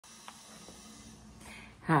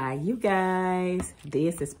Hi, you guys.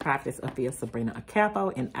 This is Prophetess of Sabrina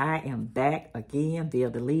Acapo, and I am back again via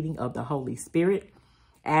the leading of the Holy Spirit.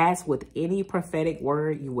 As with any prophetic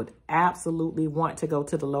word, you would absolutely want to go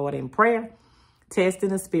to the Lord in prayer, testing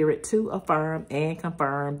the spirit to affirm and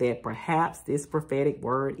confirm that perhaps this prophetic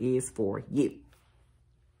word is for you.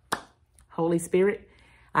 Holy Spirit,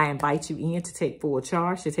 I invite you in to take full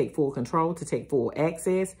charge, to take full control, to take full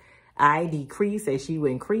access. I decrease as you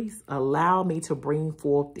increase. Allow me to bring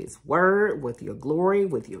forth this word with your glory,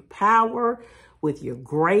 with your power, with your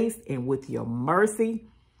grace, and with your mercy,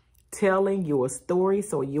 telling your story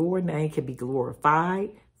so your name can be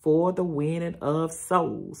glorified for the winning of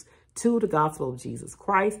souls to the gospel of Jesus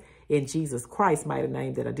Christ. In Jesus Christ's mighty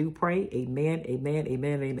name that I do pray. Amen, amen,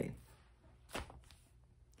 amen, amen.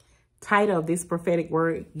 Title of this prophetic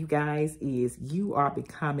word, you guys, is You Are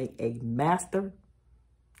Becoming a Master,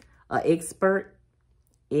 an Expert,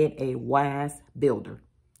 and a Wise Builder.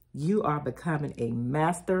 You are becoming a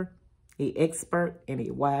master, an expert, and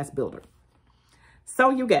a wise builder.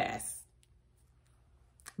 So you guys,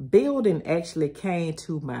 building actually came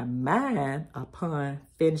to my mind upon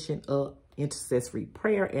finishing up intercessory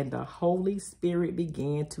prayer, and the Holy Spirit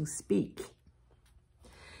began to speak.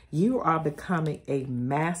 You are becoming a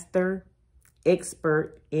master,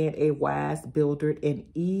 expert, and a wise builder, and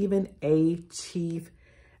even a chief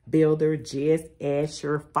builder, just as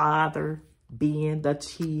your Father being the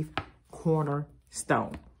chief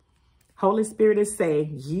cornerstone. Holy Spirit is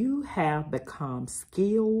saying you have become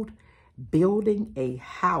skilled building a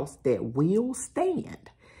house that will stand,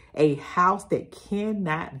 a house that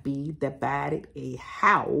cannot be divided, a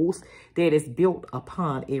house that is built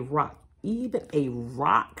upon a rock, even a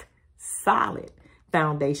rock solid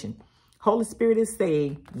foundation. Holy Spirit is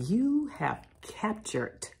saying you have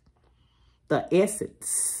captured the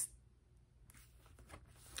essence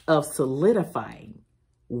of solidifying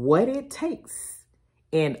what it takes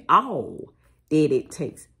and all that it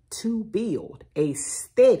takes to build a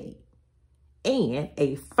steady and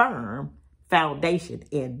a firm foundation.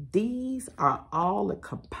 And these are all the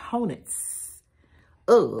components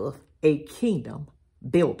of a kingdom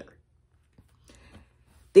builder.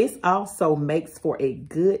 This also makes for a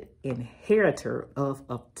good inheritor of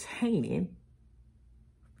obtaining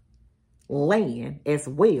land as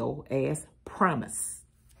well as promise.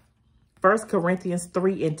 1 Corinthians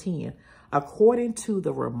 3:10, according to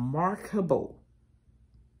the remarkable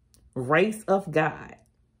grace of God,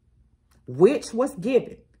 which was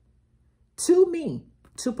given to me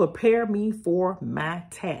to prepare me for my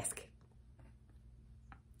task.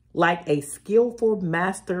 Like a skillful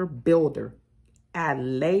master builder, I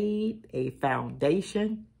laid a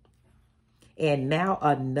foundation, and now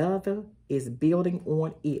another is building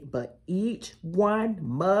on it. But each one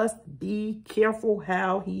must be careful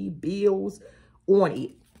how he builds on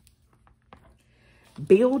it.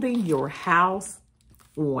 Building your house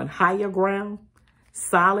on higher ground,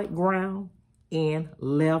 solid ground, and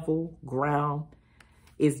level ground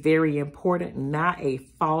is very important. Not a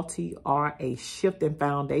faulty or a shifting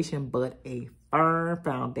foundation, but a firm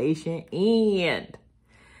foundation, and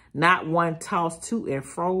not one tossed to and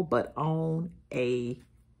fro, but on a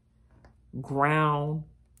ground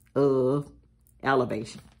of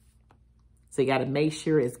elevation. So you got to make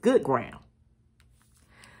sure it's good ground.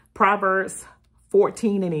 Proverbs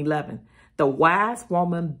 14:11. The wise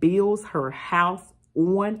woman builds her house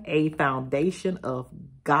on a foundation of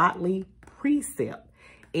godly precept,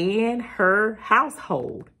 and her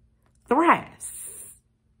household thrives.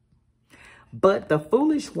 But the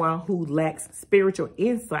foolish one who lacks spiritual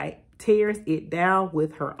insight tears it down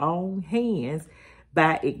with her own hands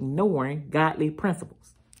by ignoring godly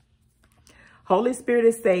principles. Holy Spirit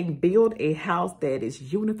is saying build a house that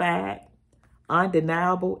is unified,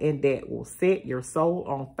 undeniable, and that will set your soul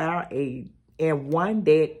on fire, and one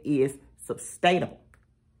that is sustainable.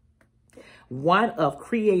 One of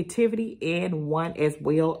creativity and one as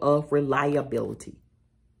well of reliability.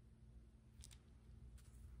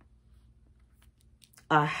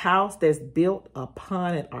 A house that's built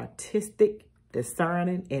upon an artistic,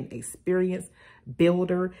 discerning, and experienced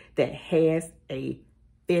builder that has a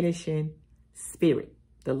finishing spirit.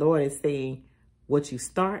 The Lord is saying, what you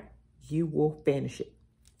start, you will finish it.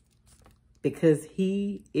 Because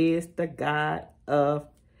he is the God of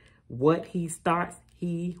what he starts,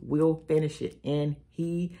 he will finish it. And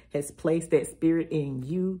he has placed that spirit in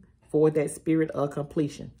you for that spirit of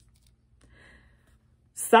completion.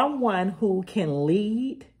 Someone who can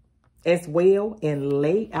lead as well and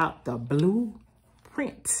lay out the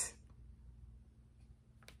blueprint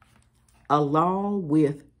along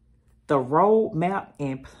with the roadmap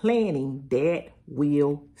and planning that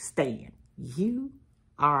will stand. You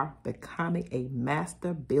are becoming a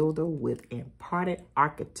master builder with imparted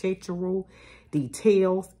architectural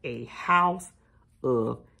details, a house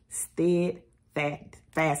of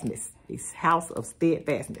steadfastness. This house of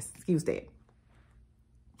steadfastness. Excuse that.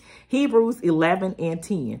 Hebrews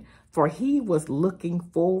 11:10. For he was looking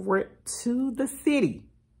forward to the city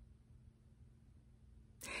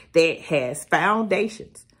that has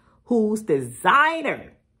foundations, whose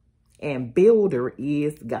designer and builder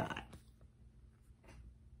is God.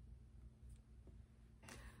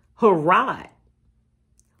 Herod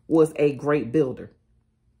was a great builder.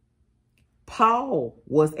 Paul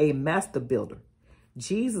was a master builder.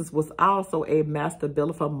 Jesus was also a master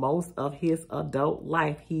builder for most of his adult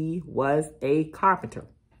life. He was a carpenter.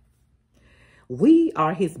 We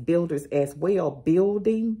are his builders as well,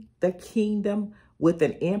 building the kingdom with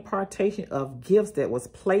an impartation of gifts that was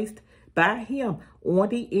placed by him on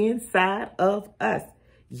the inside of us.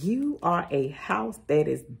 You are a house that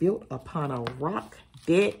is built upon a rock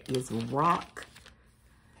that is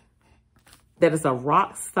a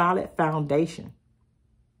rock solid foundation,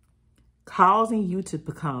 causing you to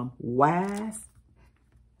become wise,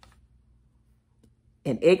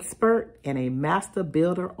 an expert, and a master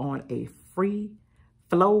builder on a free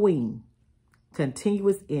flowing,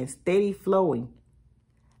 continuous and steady flowing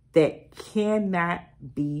that cannot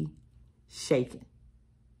be shaken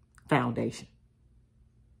foundation.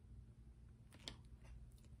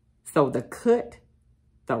 So the cut,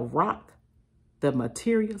 the rock, the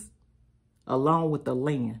materials, along with the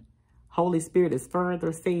land, Holy Spirit is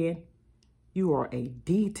further saying you are a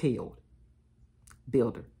detailed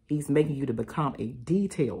builder. He's making you to become a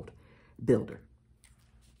detailed builder.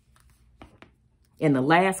 And the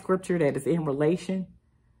last scripture that is in relation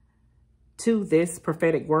to this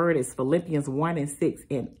prophetic word is Philippians 1:6.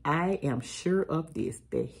 And I am sure of this,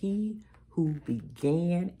 that he who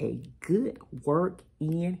began a good work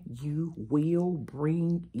in you will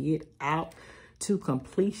bring it out to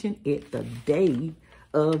completion at the day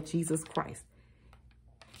of Jesus Christ.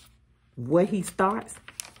 What he starts,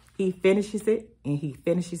 he finishes it, and he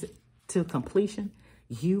finishes it to completion.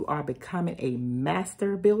 You are becoming a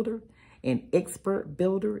master builder, an expert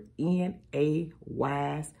builder, and a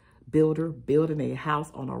wise builder, building a house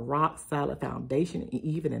on a rock solid foundation, and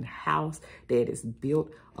even a house that is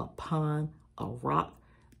built upon a rock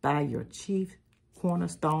by your chief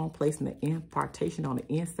cornerstone, placing the impartation on the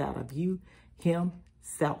inside of you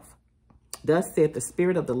himself. Thus said the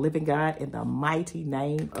Spirit of the living God, in the mighty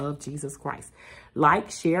name of Jesus Christ. Like,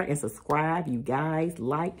 share, and subscribe, you guys.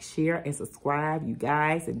 Like, share, and subscribe, you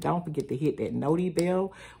guys. And don't forget to hit that noti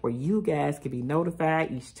bell where you guys can be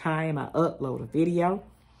notified each time I upload a video.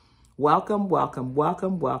 Welcome, welcome,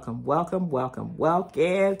 welcome, welcome, welcome, welcome,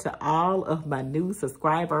 welcome to all of my new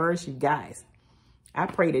subscribers, you guys. I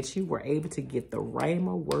pray that you were able to get the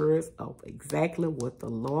rhema words of exactly what the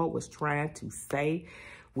Lord was trying to say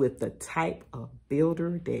with the type of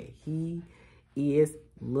builder that he is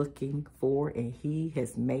looking for, and he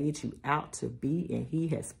has made you out to be, and he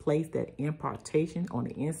has placed that impartation on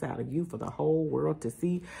the inside of you for the whole world to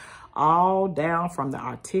see, all down from the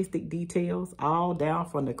artistic details, all down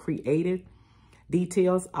from the creative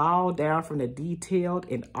details, all down from the detailed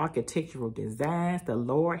and architectural designs. The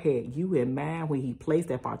Lord had you in mind when he placed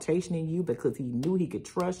that partition in you, because he knew he could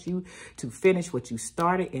trust you to finish what you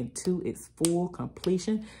started into its full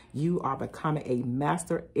completion. You are becoming a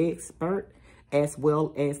master expert as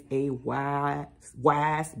well as a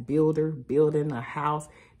wise builder, building a house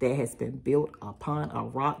that has been built upon a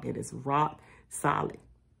rock that is rock solid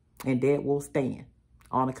and that will stand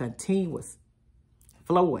on a continuous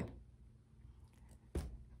flowing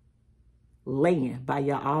land by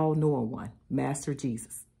your all-knowing one, Master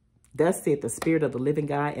Jesus. Thus said the Spirit of the living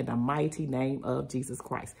God, in the mighty name of Jesus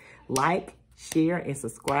Christ. Like, share, and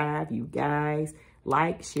subscribe, you guys.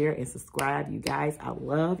 Like, share, and subscribe, you guys. I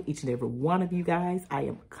love each and every one of you guys. I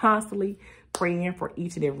am constantly praying for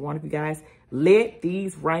each and every one of you guys. Let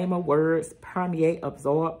these rhema words permeate,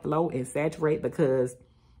 absorb, flow, and saturate, because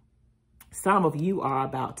some of you are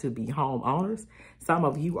about to be homeowners. Some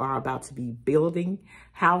of you are about to be building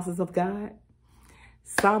houses of God.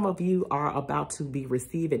 Some of you are about to be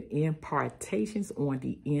receiving impartations on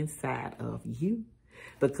the inside of you,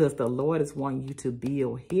 because the Lord is wanting you to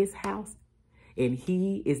build his house. And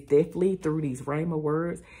he is definitely, through these rhema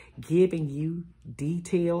words, giving you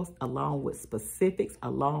details along with specifics,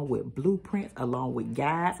 along with blueprints, along with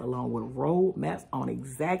guides, along with roadmaps on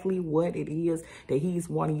exactly what it is that he's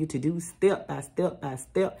wanting you to do, step by step by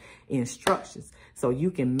step instructions, so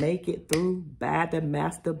you can make it through, buy the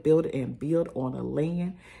master builder, and build on a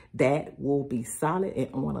land that will be solid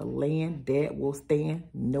and on a land that will stand,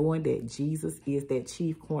 knowing that Jesus is that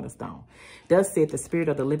chief cornerstone. Thus said the Spirit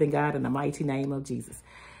of the living God, in the mighty name of Jesus.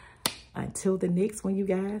 Until the next one, you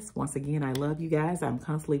guys, once again, I love you guys. I'm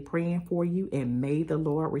constantly praying for you, and may the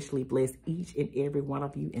Lord richly bless each and every one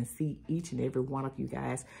of you and see each and every one of you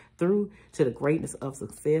guys through to the greatness of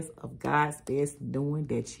success of God's best, knowing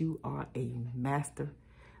that you are a master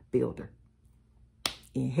builder.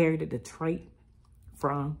 Inherited the trait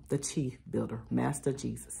from the chief builder, Master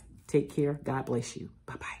Jesus. Take care. God bless you.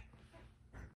 Bye-bye.